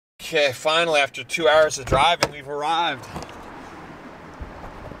Okay, finally, after 2 hours of driving, we've arrived.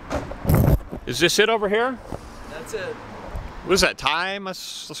 Is this it over here? That's it. What is that, Thai?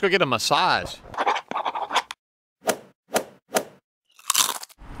 Let's go get a massage.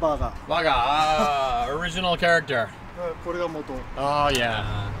 Baga. Baga, original character. Oh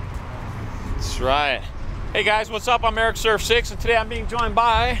yeah. That's right. Hey guys, what's up? I'm Eric Surf 6, and today I'm being joined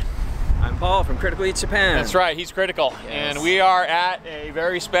by... I'm Paul from Critical Eats Japan. That's right, he's Critical. Yes. And we are at a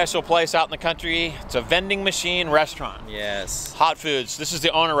very special place out in the country. It's a vending machine restaurant. Yes. Hot foods. This is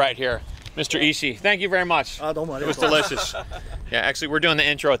the owner right here, Mr. Ishii. Thank you very much. It was delicious. Yeah, actually we're doing the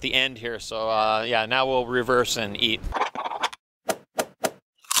intro at the end here, so yeah, now we'll reverse and eat.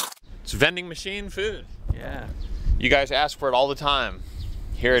 It's vending machine food. Yeah. You guys ask for it all the time.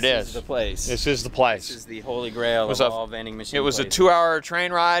 Here it is. This is the place. This is the place. This is the holy grail of all vending machine It was places. a 2-hour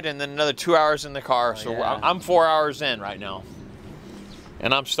train ride and then another 2 hours in the car. So yeah. I'm 4 hours in right now.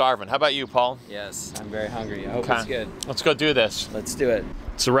 And I'm starving. How about you, Paul? Yes, I'm very hungry. I hope it's good. Let's go do this. Let's do it.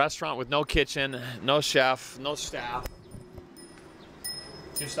 It's a restaurant with no kitchen, no chef, no staff.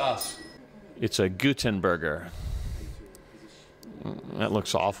 Just us. It's a Gutenberger. That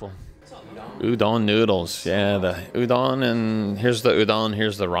looks awful. Udon noodles, yeah, the udon, and here's the udon,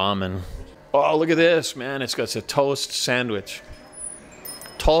 here's the ramen. Oh, look at this, man, it's a toast sandwich.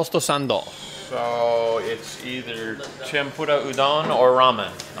 Toast sando. So it's either tempura udon or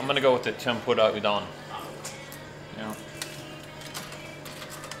ramen. I'm gonna go with the tempura udon. Yeah.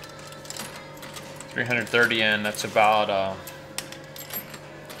 330 yen, that's about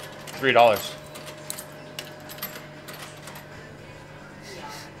 $3.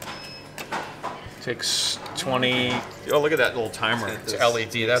 Takes 20. Oh, look at that little timer. It's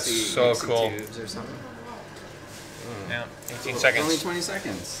LED. That's so cool. Tubes or something. Yeah, 18 seconds. Only 20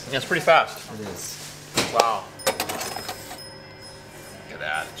 seconds. Yeah, it's pretty fast. It is. Wow. Look at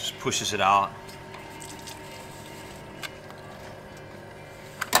that. It just pushes it out.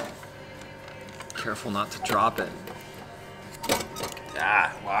 Careful not to drop it. Look at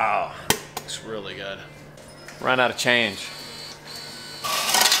that. Wow. Looks really good. Ran out of change.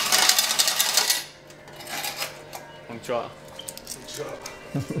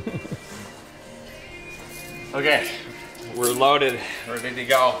 Okay, we're loaded, ready to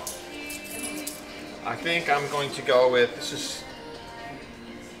go. I think I'm going to go with, this is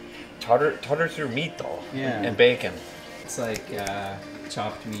tartar through meat though, yeah, and bacon. It's like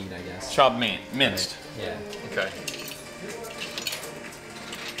chopped meat, I guess. Chopped meat, minced. Yeah. Okay.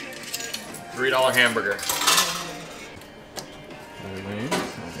 $3 hamburger.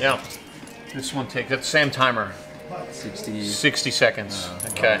 Yeah. This one takes, that's the same timer. 60 seconds.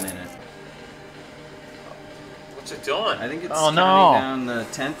 Okay. 1 minute. What's it doing? I think it's counting down the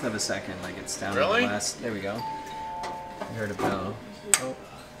 10th of a second. Like it's down really? to the last. There we go. I heard a bell. Oh.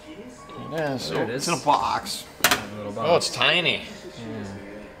 Yeah, so there it is. It's in a box. A little box. Oh, it's tiny. Yeah.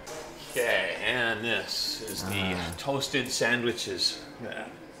 Okay, and this is the toasted sandwiches. Yeah.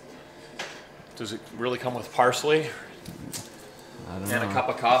 Does it really come with parsley? I don't And know. a cup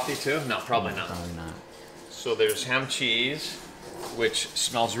of coffee too? No, probably not. Probably not. So there's ham cheese, which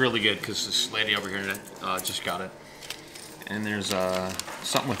smells really good because this lady over here just got it. And there's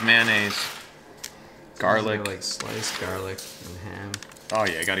something with mayonnaise, garlic. Like sliced garlic and ham. Oh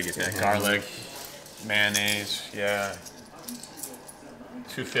yeah, I gotta get that. Garlic, mayonnaise, yeah.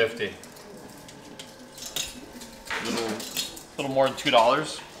 $2.50. Little more than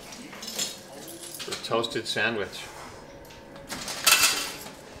 $2 for a toasted sandwich.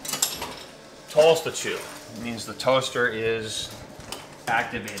 Toast-a-chew means the toaster is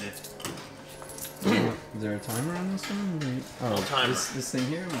activated. Is there a timer on this one? Oh, no timer. This thing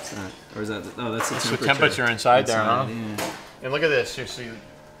here? What's that? Or is that? Oh, that's the That's temperature. the temperature inside there, huh? Yeah. And look at this. You see,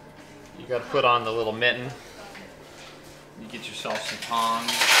 you got to put on the little mitten. You get yourself some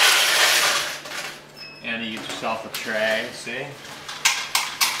tongs, and you get yourself a tray. See?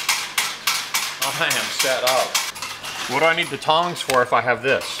 I am set up. What do I need the tongs for if I have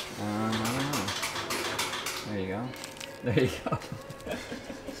this? I don't know. There you go. There you go.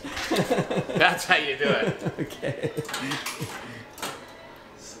 That's how you do it. Okay.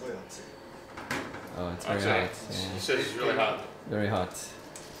 Oh, it's very hot. It Yeah. says it's really hot. Very hot.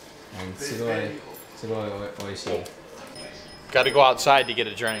 And sugoi oishii. Got to go outside to get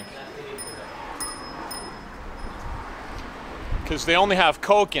a drink. Because they only have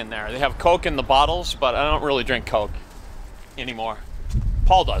Coke in there. They have Coke in the bottles, but I don't really drink Coke anymore.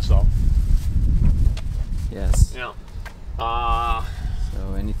 Paul does though. Yes. Yeah.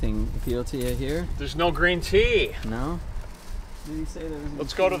 So anything appeal to you here? There's no green tea. No? Did he say there was?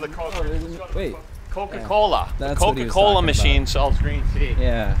 Let's go to the Coca. Wait. Coca-Cola. The That's what he was Coca-Cola talking machine about. sells green tea.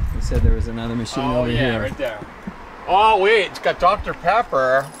 Yeah, You said there was another machine over here. Right there. Oh wait, it's got Dr.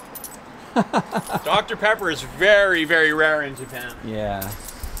 Pepper. Dr. Pepper is very, very rare in Japan. Yeah.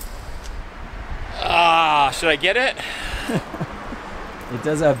 Should I get it? It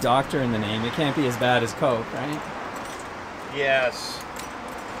does have doctor in the name. It can't be as bad as Coke, right? Yes.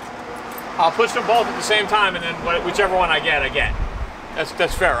 I'll push them both at the same time, and then whichever one I get, I get.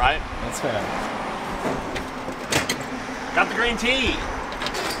 That's fair, right? That's fair. Got the green tea.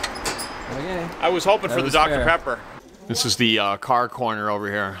 Okay. I was hoping for the Dr. fair. Pepper. This is the car corner over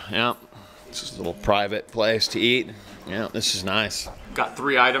here. Yeah. This is a little private place to eat. Yeah, this is nice. Got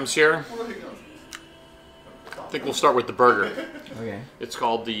 3 items here. I think we'll start with the burger. Okay. It's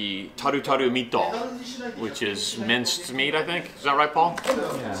called the taru taru mito, which is minced meat, I think. Is that right, Paul?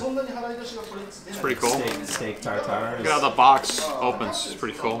 Yeah. It's pretty cool. Steak tartare. Look at how the box opens. It's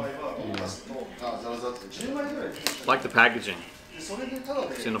pretty cool. Yeah. I like the packaging.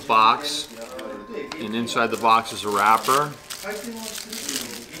 It's in a box, and inside the box is a wrapper.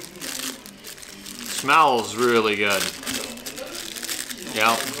 Smells really good.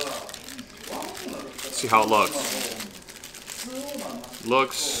 Yeah. Let's see how it looks.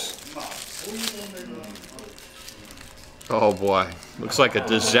 Oh boy, looks like a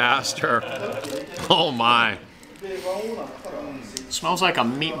disaster. Oh my. It smells like a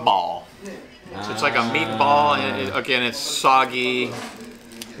meatball. So it's like a meatball, and again, it's soggy.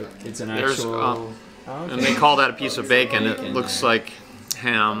 It's an actual... And they call that a piece of bacon. It looks like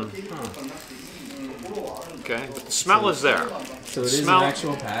ham. Okay, but the smell is there. So it is an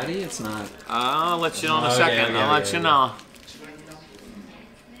actual patty? It's not... I'll let you know in a second. I'll let you know.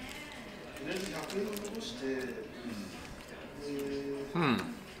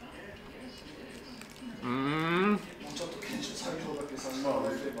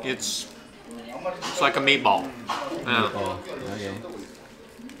 It's like a meatball. Yeah. Oh, okay.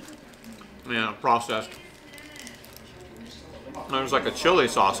 Yeah, processed. There's like a chili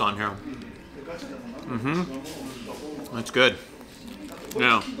sauce on here. That's good.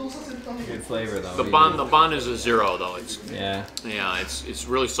 Yeah. Good flavor though. The bun is a 0 though. It's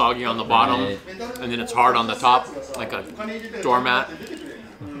really soggy on the bottom, and then it's hard on the top, like a doormat.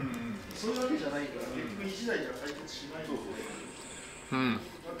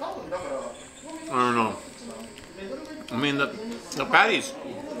 I don't know. I mean, the patty's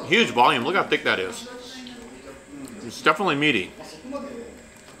huge volume. Look how thick that is. It's definitely meaty.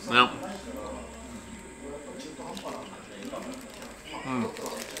 Now,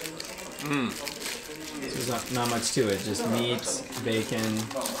 There's not much to it. Just meat, bacon,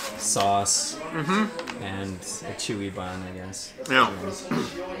 sauce, and a chewy bun, I guess. Yeah.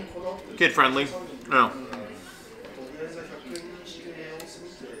 Kid friendly. Yeah.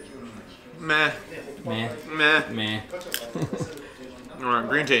 Meh. Meh. Meh. Meh. Alright,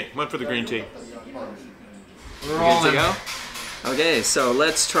 green tea. Went for the green tea. We're good to go? Okay, so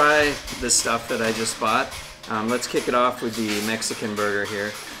let's try the stuff that I just bought. Let's kick it off with the Mexican burger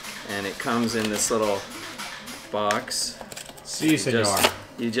here. And it comes in this little box. Si, senor.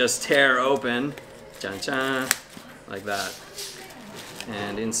 You just tear open, chan-chan, like that.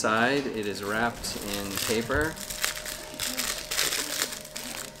 And inside it is wrapped in paper.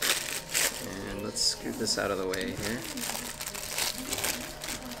 And let's scoot this out of the way here.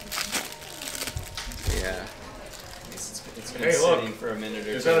 Yeah. It's been sitting for a minute or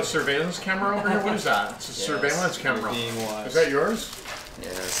two. Is that a surveillance camera over here? What is that? It's a surveillance camera. Is that yours?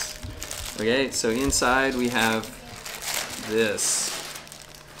 Yes. Okay, so inside we have this.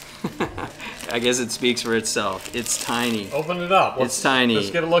 I guess it speaks for itself. It's tiny. Open it up. It's tiny. Let's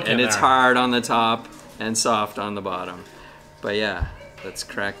get a look in and it's there. hard on the top and soft on the bottom. But yeah, let's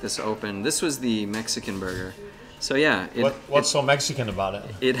crack this open. This was the Mexican burger. So yeah. What's so Mexican about it?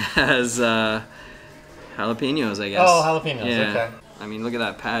 It has jalapenos, I guess. Oh, jalapenos, yeah. okay. I mean, look at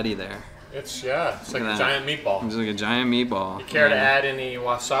that patty there. It's like a giant meatball. It's like a giant meatball. You care to add any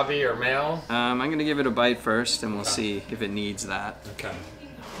wasabi or mayo? I'm gonna give it a bite first, and we'll see if it needs that. Okay.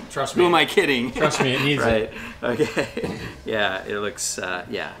 Trust me. Who am I kidding? Trust me, it needs right. it. Okay. Yeah, it looks.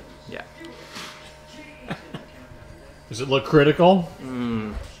 Yeah. Does it look critical?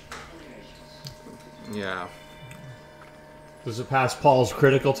 Yeah. Does it pass Paul's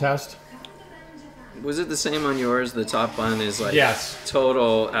critical test? Was it the same on yours? The top bun is like yes.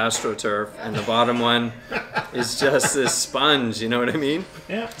 Total AstroTurf, and the bottom one is just this sponge. You know what I mean?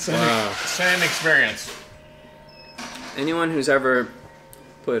 Yeah. Same experience. Anyone who's ever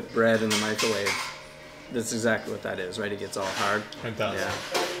put bread in the microwave, that's exactly what that is, right? It gets all hard. It does. Yeah.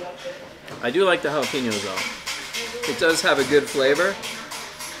 I do like the jalapenos though. It does have a good flavor,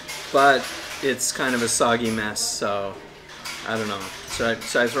 but it's kind of a soggy mess, so I don't know.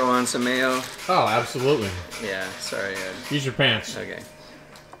 Should I throw on some mayo? Oh, absolutely. Yeah, sorry. Use your pants. Okay.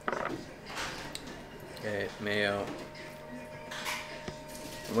 Okay, mayo.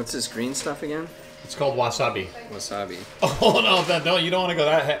 What's this green stuff again? It's called wasabi. Wasabi. Oh no, you don't want to go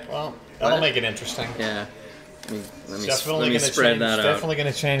that. Well, that'll make it interesting. Yeah. Let me spread that out. Definitely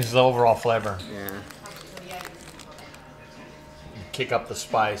going to change the overall flavor. Yeah. Kick up the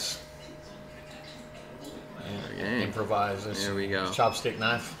spice. Okay. Improvise this. There we go. Chopstick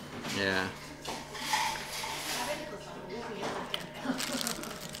knife. Yeah.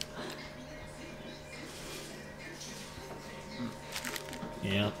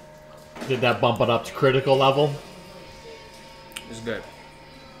 Yeah. Did that bump it up to critical level? It's good.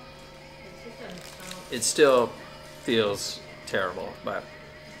 It still feels terrible, but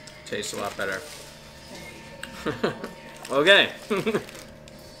tastes a lot better. Okay.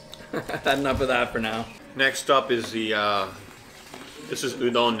 Had enough of that for now. Next up is the, this is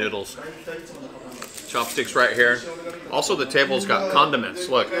udon noodles. Chopsticks right here. Also the table's got condiments,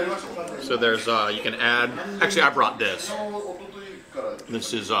 look. So there's, you can add, actually I brought this.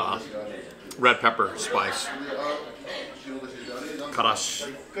 This is red pepper spice.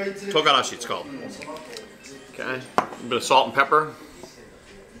 Karashi. Togarashi it's called. Okay, a bit of salt and pepper.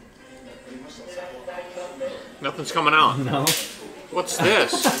 Nothing's coming out. No. What's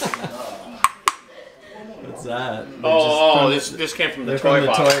this? What's that? Oh, this came from the toy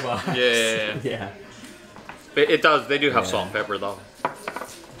box. Toy box. Yeah. Yeah. It does. They do have salt and pepper though.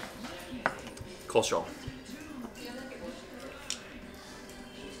 Coleslaw.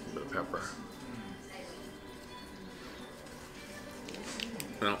 A bit of pepper.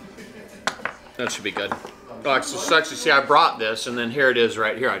 No. That should be good. Oh, actually, see, I brought this, and then here it is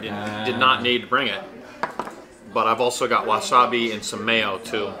right here. I did not need to bring it, but I've also got wasabi and some mayo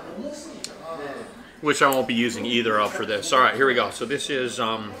too, which I won't be using either of for this. All right, here we go. So this is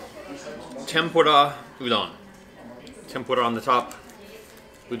tempura udon. Tempura on the top,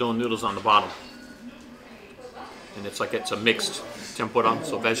 udon noodles on the bottom, and it's a mixed tempura,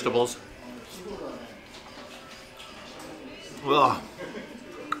 so vegetables. Ugh.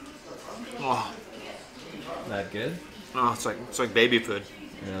 Oh. That good? Oh, it's like baby food.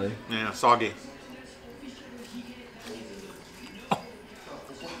 Really? Yeah, soggy.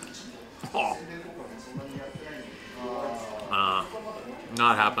 Oh.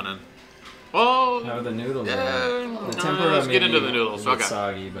 Not happening. Oh. How are the noodles? Yeah, The tempura let's get into the noodles. A bit Okay.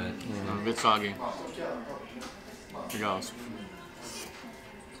 soggy, but A bit soggy. Here goes.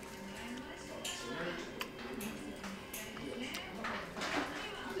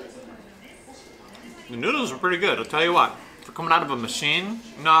 The noodles are pretty good, I'll tell you what. For coming out of a machine,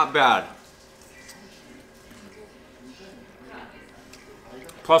 not bad.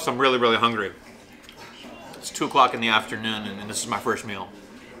 Plus, I'm really, really hungry. It's 2 o'clock in the afternoon, and this is my first meal.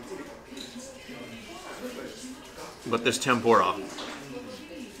 But this tempura.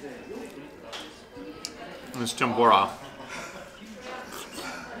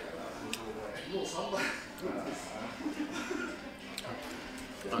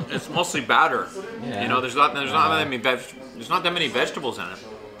 It's mostly batter. Yeah. You know, there's not that many vegetables in it.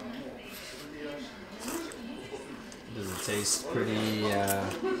 does it taste pretty?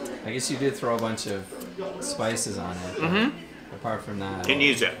 I guess you did throw a bunch of spices on it. Mm-hmm. Apart from that, It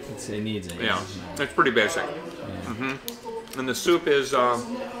needs it. It needs it. Yeah, it's pretty basic. Yeah. Mm-hmm. And the soup is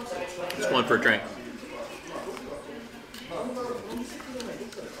it's one for a drink.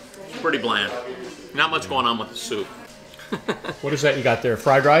 It's pretty bland. Not much going on with the soup. What is that you got there?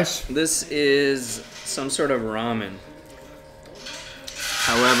 Fried rice? This is some sort of ramen.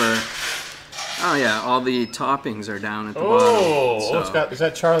 However, oh yeah, all the toppings are down at the bottom. Oh, it's got, is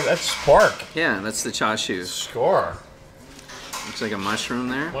that Charlie? That's Spark. Yeah, that's the chashu. Score. Looks like a mushroom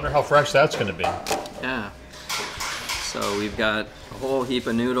there. Wonder how fresh that's going to be. Yeah. So we've got a whole heap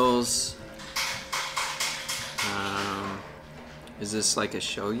of noodles. Is this like a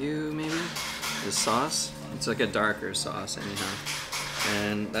shoyu maybe? This sauce? It's like a darker sauce anyhow.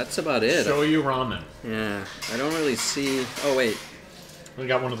 And that's about it. Shoyu ramen. Yeah. I don't really see... Oh wait. We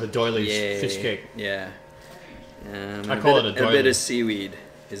got one of the doilies, fish cake. Yeah. I call it a doily. A bit of seaweed.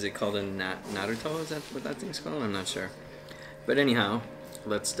 Is it called a naruto? Is that what that thing's called? I'm not sure. But anyhow,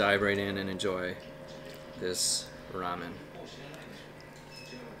 let's dive right in and enjoy this ramen.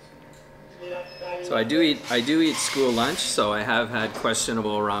 So I do eat school lunch, so I have had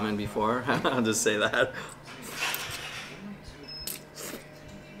questionable ramen before. I'll just say that.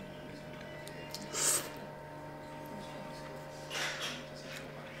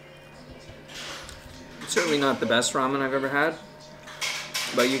 It's certainly not the best ramen I've ever had,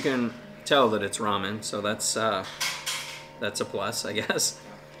 but you can tell that it's ramen, so that's that's a plus, I guess.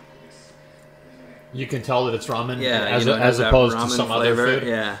 You can tell that it's ramen, Yeah, as, it has as that opposed to ramen some flavor. other food.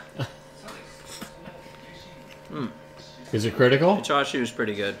 Yeah. Is it critical? The chashu is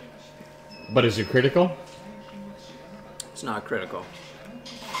pretty good. But is it critical? It's not critical.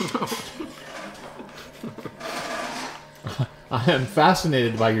 I am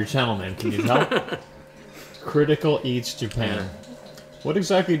fascinated by your channel name. Can you tell? Critical Eats Japan. What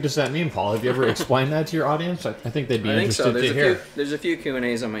exactly does that mean, Paul? Have you ever explained that to your audience? I think they'd be interested to hear. There's a few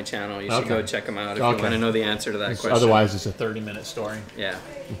Q&As on my channel. You should go check them out if you want to know the answer to that question. Otherwise, it's a 30-minute story. Yeah.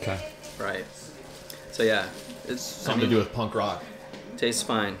 Okay. Right. So yeah, it's something to do with punk rock. Tastes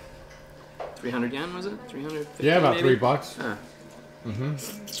fine. 300 yen was it? 350. Yeah, about maybe? $3. Huh.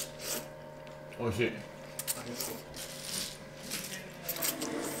 Oishii.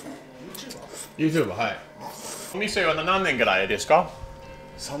 YouTube はい。お店は何年ぐらいですか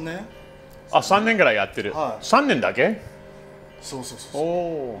？3年？あ、3年ぐらいやってる。はい。3年だけ？そうそうそう。お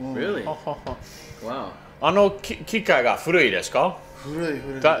お。Really? ははは。Wow. あの機械が古いですか？古い。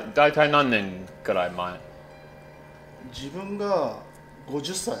だいたい何年ぐらい前？自分が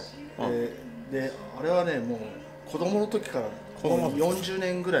50歳、で、あれはね、もう子供の時から40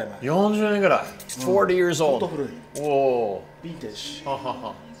年ぐらい前。40年ぐらい。40 years old。ほんと古い。おお。ヴィンテージ。はは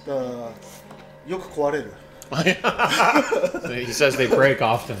は。だからよく壊れる。He says they break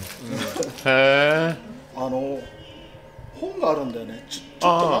often. へえ。本があるんだよね。ちょ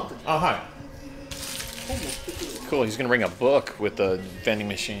っと待って。あ、はい。Cool, he's gonna bring a book with the vending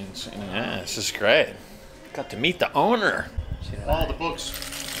machines. Yeah, this is great. Got to meet the owner. All the books.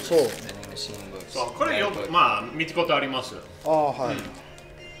 そう。Vending machine books. そう、これよくまあ見たことあります。はい。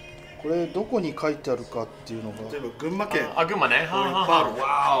これどこに書いてあるかっていうのが、例えば群馬県、あ、群馬ね。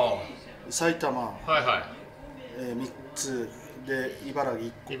わ埼玉、はいはい。3つで茨城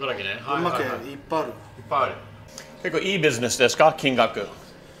1個。茨城ね。群馬県いっぱいある。いっぱいある。結構いいビジネスですか？金額。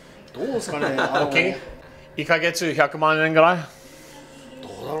どうですかね。1ヶ月100万円ぐらい？ど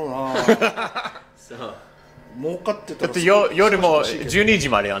うだろうな。そう。儲かってたら。だって夜も12時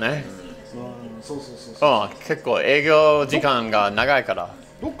までよね。そう。結構営業時間が長いから。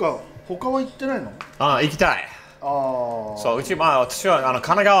どっか他は行ってないの？行きたい。そう、うち私は神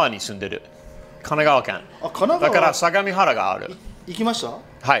奈川に住んでる。神奈川県。神奈川。だから相模原がある。行きました？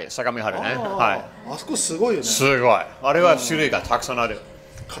はい、相模原ね。はい。あそこすごいよね。すごい。あれは種類がたくさんある。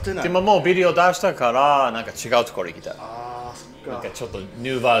勝てない。でももうビデオ出したからなんか違うところ行きたい。そっか。なんかちょっとニ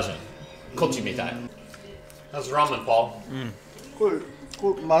ューバージョン。こっちみたい。How's ramen, Paul? これ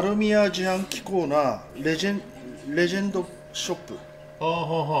丸宮自販機構なレジェンドショップ。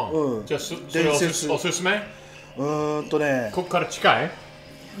じゃあそれおすすめ？ね。ここから近い？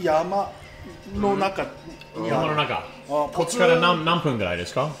山の中。山の中。こっちから何分ぐらいで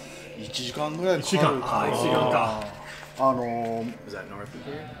すか？1時間ぐらいかかるかな。Was that north of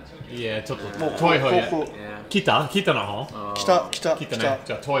here? いや、ちょっと遠い方や。北の方？北ね。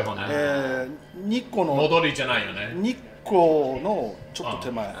じゃあ遠い方ね。日光の戻りじゃないよね。日光のちょっと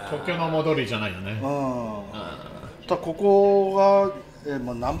手前。東京の戻りじゃないよね。ここが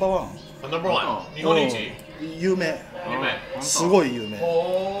ナンバーワン。ナンバーワン。日本一。有名。すごい有名。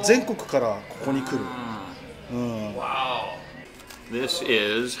全国からここに来る。Wow. This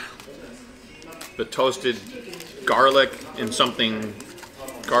is the toasted garlic and something,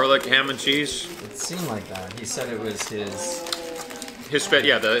 garlic ham and cheese. It seemed like that. He said it was his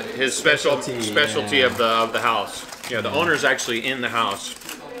specialty of the house. Yeah, the owner's actually in the house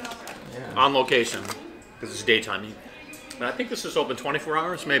on location because it's daytime. And I think this is open 24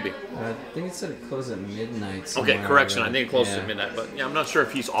 hours, maybe. I think it said it closed at midnight. Okay, correction. I think it closes at midnight, but yeah, I'm not sure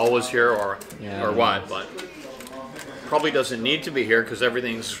if he's always here or what, but probably doesn't need to be here because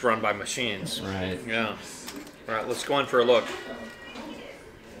everything's run by machines. Right. Yeah. All right, let's go in for a look.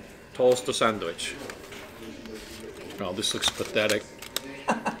 Toast sandwich. Oh, this looks pathetic.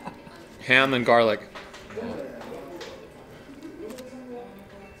 Ham and garlic.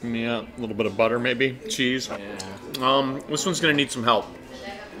 Yeah, a little bit of butter maybe, cheese. This one's gonna need some help.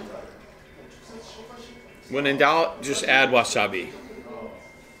 When in doubt, just add wasabi.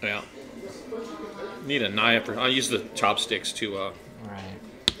 Yeah. Need a knife. I'll use the chopsticks to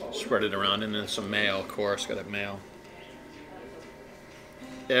spread it around, and then some mayo, of course. Gotta have mayo.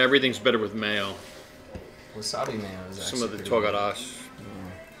 Yeah, everything's better with mayo. Wasabi mayo is actually some of the togarash.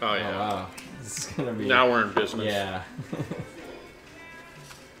 Oh yeah. Oh, wow. This is gonna be. Now we're in business. Yeah.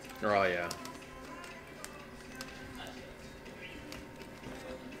 Oh yeah.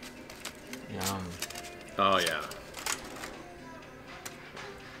 Yum. Oh yeah.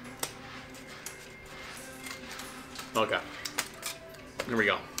 Okay. Here we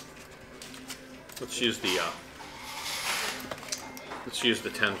go. Let's use the Let's use the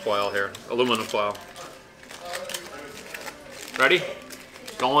tin foil here, aluminum foil. Ready?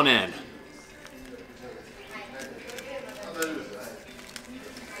 Going in.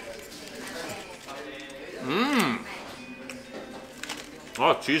 Mmm.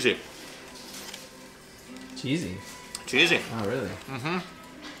 Oh, cheesy. Cheesy. Cheesy. Oh, really? Mm-hmm.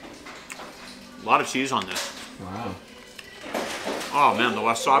 A lot of cheese on this. Wow. Oh man, the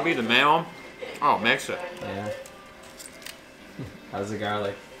wasabi, the mayo. Oh, makes it. Yeah. How's the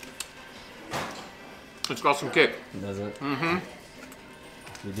garlic? It's got some kick. Does it? Mm-hmm.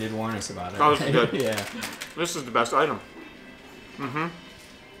 You did warn us about it. Oh, this is good. Yeah. This is the best item. Mm-hmm.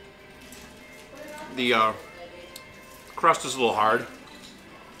 The crust is a little hard.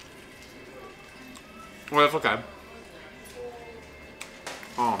 Well, that's okay.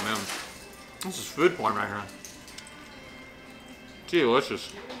 Oh man, this is food porn right here.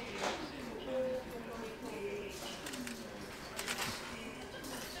 Delicious.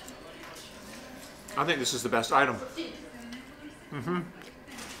 I think this is the best item. Mm-hmm.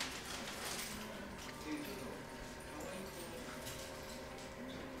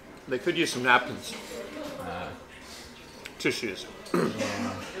 They could use some napkins. Tissues. Yeah,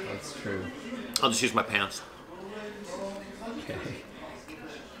 that's true. I'll just use my pants. Okay.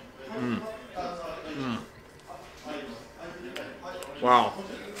 Wow.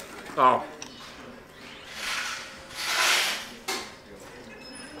 Oh.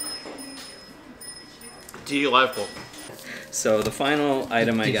 Delightful. So the final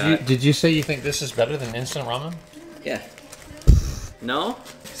item I got. Did you say you think this is better than instant ramen? Yeah. No?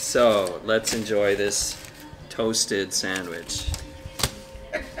 So let's enjoy this toasted sandwich.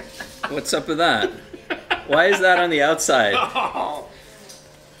 What's up with that? Why is that on the outside? Oh,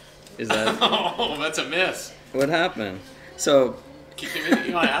 Is that oh that's a miss. what happened? So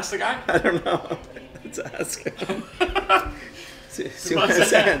You want to ask the guy? I don't know. Let's ask him. すいませ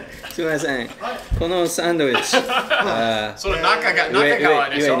ん。すいません。このサンドイッチ。その中側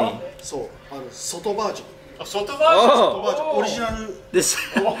でしょ？そう外バージョン外バージョン？外バージョンオリジナル This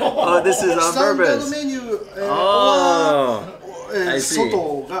oh, this is ス on タンダード purpose. メニュー Oh, I see.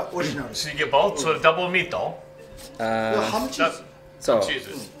 外がオリジナル So you get both? So double meat though? ハムチーズ So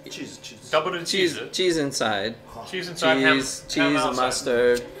Cheeses. チーズチーズ Double the cheese. cheese inside. Cheese inside, ham Cheese, outside.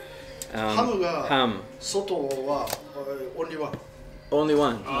 mustard. ハムが Ham. 外はオンリーワン Only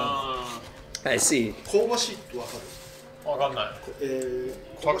one. あ I see. 香ばしいってわかるー、わかんない。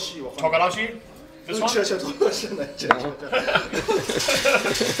香ばしいわかる唐辛子 This 違う one? 違う唐辛子じゃない違う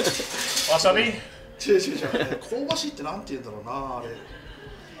わさび違う香ばしいってなんて言うんだろうなあ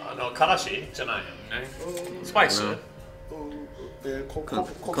れからしじゃないよね。スパイス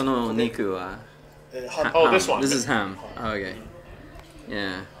この肉は Oh, ham. this one. This is ham. Oh, okay.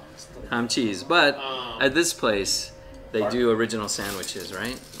 Yeah. Ham cheese. But at this place, they do original sandwiches,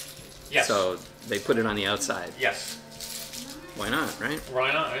 right? Yes. So they put it on the outside. Yes. Why not, right?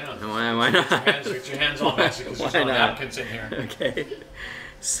 Why not? Yeah. Why not? Get your hands on that because there's Why no not? napkins in here. Okay.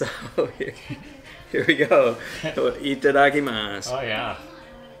 So here we go. Itadakimasu. Oh, yeah.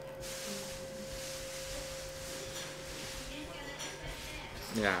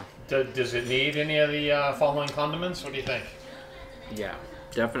 Yeah. Does it need any of the following condiments? What do you think? Yeah.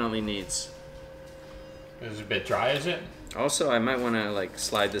 Definitely needs. Is it a bit dry, is it? Also, I might want to like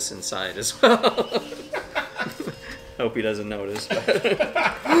slide this inside as well. Hope he doesn't notice.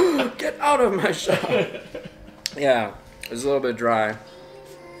 But get out of my shop. Yeah, it's a little bit dry.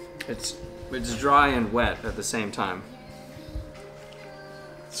 It's dry and wet at the same time.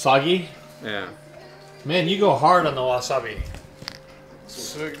 Soggy? Yeah. Man, you go hard on the wasabi.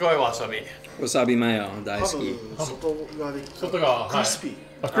 Sugoi wasabi. Wasabi mayo, 多 daisuki. 分外側で外側クリスピー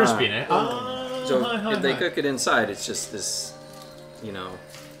A crispy, ne? So if they cook it inside, it's just this, you know,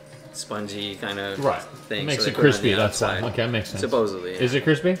 spongy kind of Right. thing. It makes so they it put on crispy, the that's why. outside. Okay, that makes sense. Supposedly. Yeah. Is it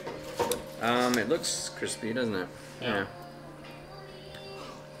crispy? It looks crispy, doesn't it? Yeah.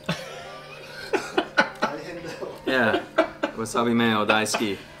 大変だよ Yeah. Wasabi mayo,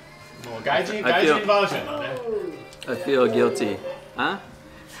 daisuki. もう外人 I feel- バージョンだね。I feel guilty. Huh?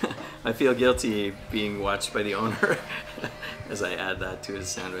 I feel guilty being watched by the owner as I add that to his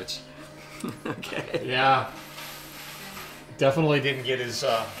sandwich. Okay. Yeah. Definitely didn't get his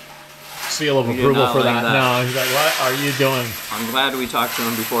seal of He did approval not for like that. that. No, he's like, what are you doing? I'm glad we talked to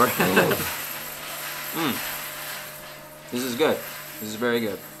him before. This is good. This is very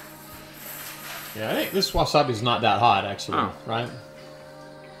good. Yeah, I think this wasabi's not that hot, actually, Oh. right?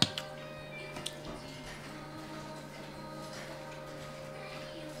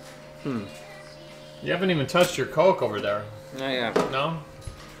 You haven't even touched your Coke over there. Oh, yeah. No?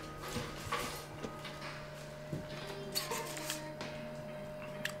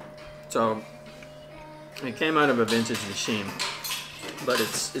 So it came out of a vintage machine, but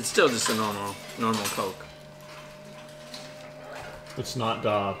it's still just a normal Coke. It's not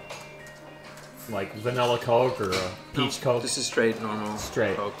like vanilla Coke or a peach Coke. This is straight normal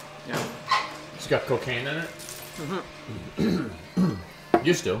Coke. Yeah. It's got cocaine in it.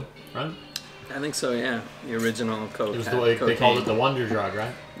 Used to, right? I think so. Yeah, the original Coke. It was the way they called it the Wonder Drug,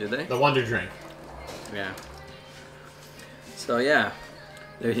 right? Did they? The Wonder Drink. Yeah. So yeah,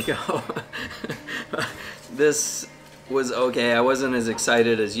 there you go. This was okay. I wasn't as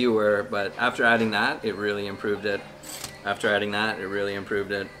excited as you were, but after adding that, it really improved it. After adding that, it really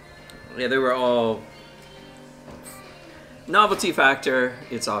improved it. Yeah, they were all novelty factor.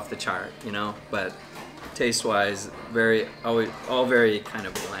 It's off the chart, you know, but taste-wise, all very kind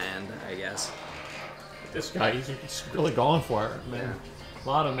of bland, I guess. This guy, he's really going for it, man. A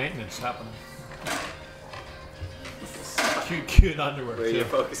lot of maintenance happening. Cute underwear. Where are you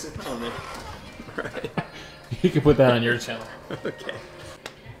focusing on there? Right. You can put that on your channel. Okay.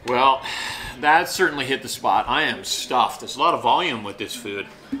 Well, that certainly hit the spot. I am stuffed. There's a lot of volume with this food.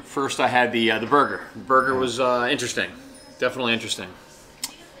 First, I had the burger. The burger was interesting. Definitely interesting.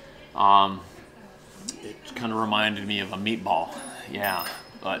 It kind of reminded me of a meatball. Yeah,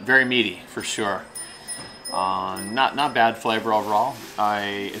 but very meaty for sure. Not bad flavor overall.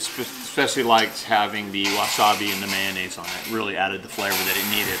 I especially liked having the wasabi and the mayonnaise on it. Really added the flavor that it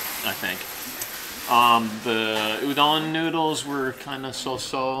needed, I think. The udon noodles were kind of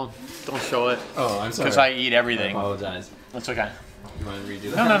so-so. Don't show it. Oh, I'm sorry. Because I eat everything. I apologize. That's okay. You want to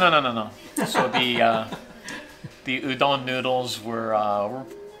redo that? No. So the udon noodles were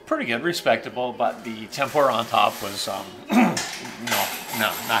pretty good, respectable, but the tempura on top was no,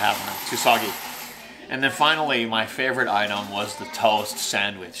 not having it. Too soggy. And then finally, my favorite item was the toast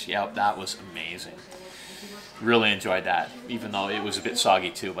sandwich. Yep, that was amazing. Really enjoyed that, even though it was a bit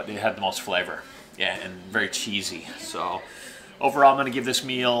soggy too, but it had the most flavor. Yeah, and very cheesy. So overall, I'm going to give this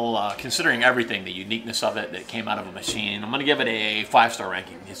meal, considering everything, the uniqueness of it that came out of a machine, I'm going to give it a 5-star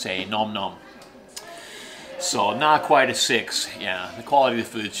ranking. It's a nom nom. So not quite a 6. Yeah, the quality of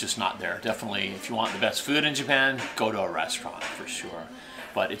the food's just not there. Definitely, if you want the best food in Japan, go to a restaurant for sure.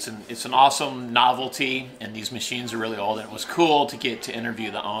 But it's an awesome novelty, and these machines are really old, and it was cool to get to interview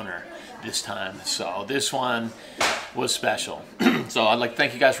the owner this time. So this one was special. So I'd like to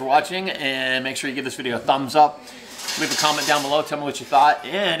thank you guys for watching, and make sure you give this video a thumbs up. Leave a comment down below, tell me what you thought,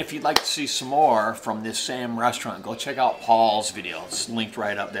 and if you'd like to see some more from this same restaurant, go check out Paul's video. It's linked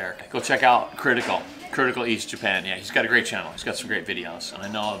right up there. Go check out Critical Eats Japan. Yeah, he's got a great channel. He's got some great videos, and I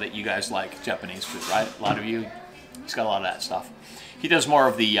know that you guys like Japanese food, right? A lot of you. He's got a lot of that stuff. He does more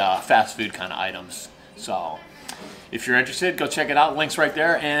of the fast food kind of items. So if you're interested, go check it out. Link's right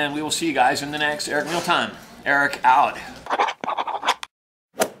there, and we will see you guys in the next Eric Meal Time. Eric out.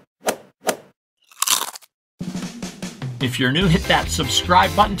 If you're new, hit that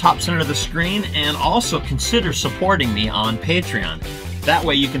subscribe button top center of the screen, and also consider supporting me on Patreon. That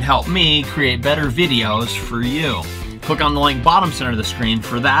way you can help me create better videos for you. Click on the link bottom center of the screen.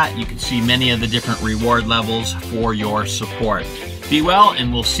 For that, you can see many of the different reward levels for your support. Be well,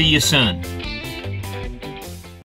 and we'll see you soon.